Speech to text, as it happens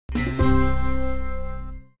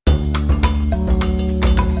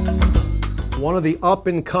One of the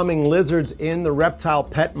up-and-coming lizards in the reptile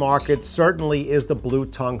pet market certainly is the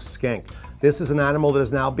blue-tongued skink. This is an animal that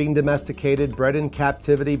is now being domesticated, bred in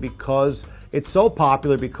captivity because it's so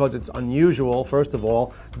popular, because it's unusual, first of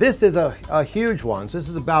all. This is a huge one. So this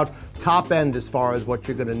is about top end as far as what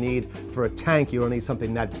you're going to need for a tank. You don't need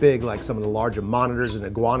something that big like some of the larger monitors and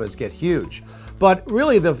iguanas get huge. But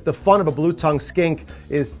really the fun of a blue-tongued skink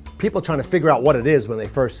is people trying to figure out what it is when they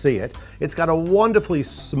first see it. It's got a wonderfully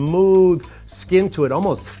smooth skin to it,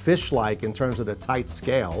 almost fish-like in terms of the tight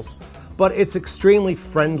scales. But it's an extremely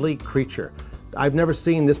friendly creature. I've never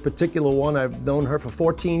seen this particular one. I've known her for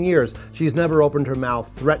 14 years. She's never opened her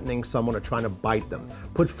mouth threatening someone or trying to bite them.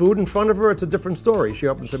 Put food in front of her, it's a different story. She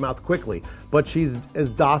opens her mouth quickly. But she's as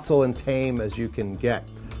docile and tame as you can get.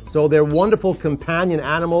 So they're wonderful companion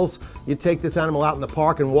animals. You take this animal out in the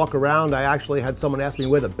park and walk around. I actually had someone ask me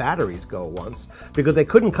where the batteries go once because they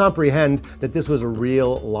couldn't comprehend that this was a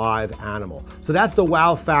real live animal. So that's the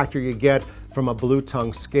wow factor you get from a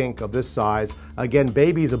blue-tongued skink of this size. Again,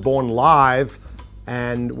 babies are born live,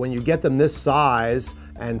 and when you get them this size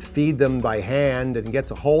and feed them by hand and get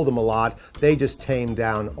to hold them a lot, they just tame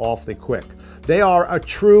down awfully quick. They are a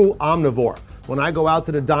true omnivore. When I go out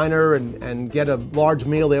to the diner and get a large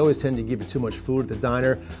meal, they always tend to give you too much food at the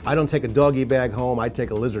diner. I don't take a doggy bag home, I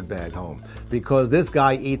take a lizard bag home because this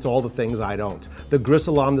guy eats all the things I don't. The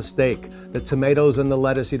gristle on the steak, the tomatoes and the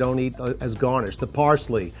lettuce you don't eat as garnish, the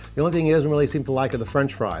parsley. The only thing he doesn't really seem to like are the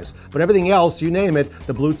French fries. But everything else, you name it,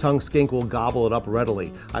 the blue-tongued skink will gobble it up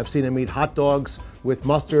readily. I've seen him eat hot dogs with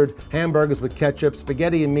mustard, hamburgers with ketchup,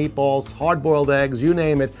 spaghetti and meatballs, hard-boiled eggs, you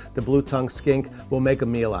name it, the blue-tongued skink will make a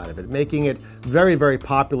meal out of it, making it very, very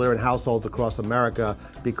popular in households across America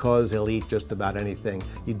because he'll eat just about anything.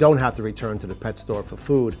 You don't have to return to the pet store for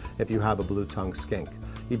food if you have a blue-tongued skink.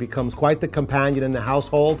 He becomes quite the companion in the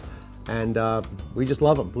household, and we just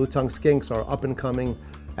love them. Blue-tongued skinks are up and coming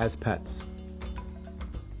as pets.